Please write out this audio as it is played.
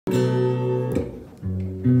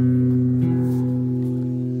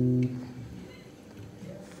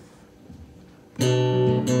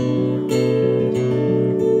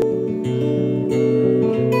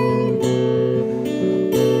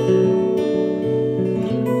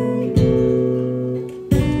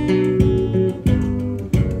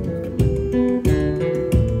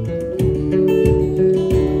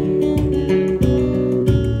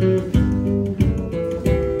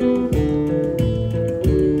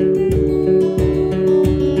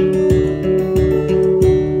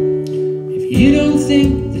You don't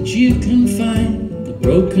think that you can find the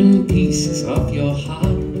broken pieces of your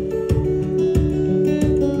heart?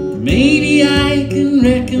 Maybe I can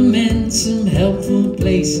recommend some helpful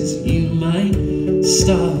places you might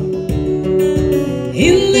start.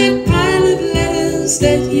 In that pile of letters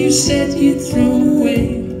that you said you'd thrown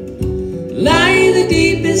away lie the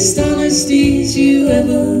deepest honesties you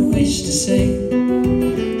ever wished to say,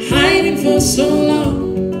 hiding for so long,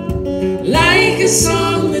 like a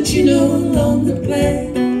song that you no longer play.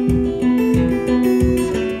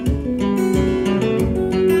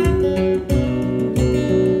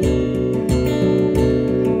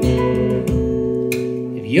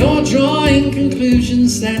 If you're drawing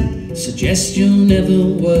conclusions that suggest you'll never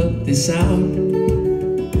work this out,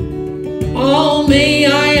 oh, may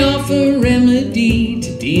I offer a remedy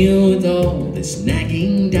to deal with all this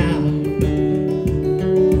nagging doubt.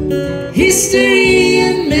 History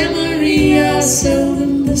and memory are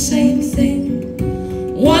seldom the same thing.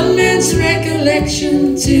 One man's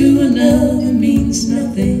recollection to another means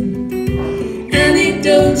nothing.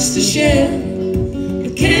 Anecdotes to share,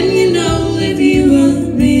 but can you know if you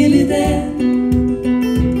were really there?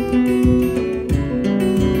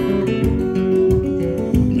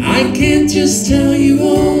 And I can't just tell you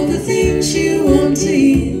all the things you want to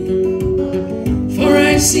hear, for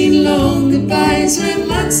I've seen long goodbyes where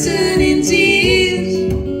months turn into years,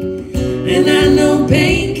 and I know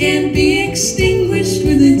pain can't be extinguished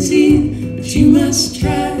with a tear, but you must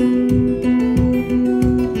try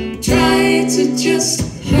to just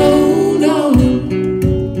hold on.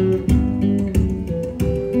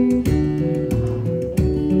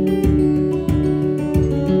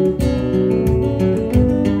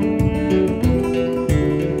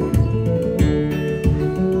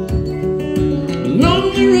 Along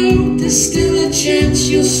the road there's still a chance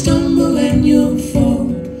you'll stumble and you'll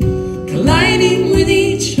fall, colliding with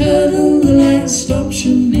each hurdle. The last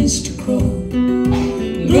option is to crawl.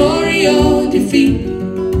 Glory or defeat,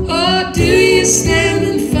 or do you stand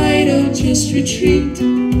and fight or just retreat?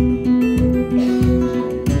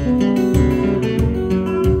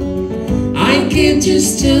 I can't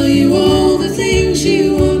just tell you all the things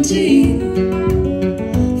you want to hear,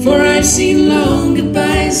 for I've seen long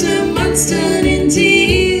goodbyes where months turn into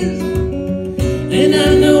years, and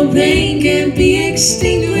I know pain can't be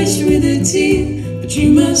extinguished with a tear, but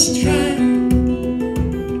you must try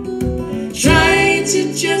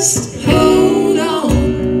to just hold on.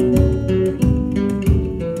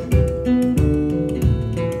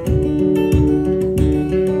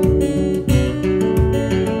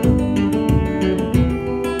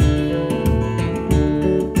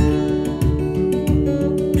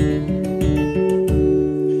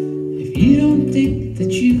 If you don't think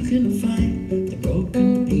that you can find the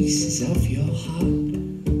broken pieces of your heart,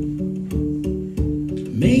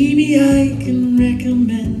 maybe I can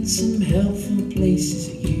recommend some helpful places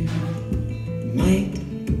that you might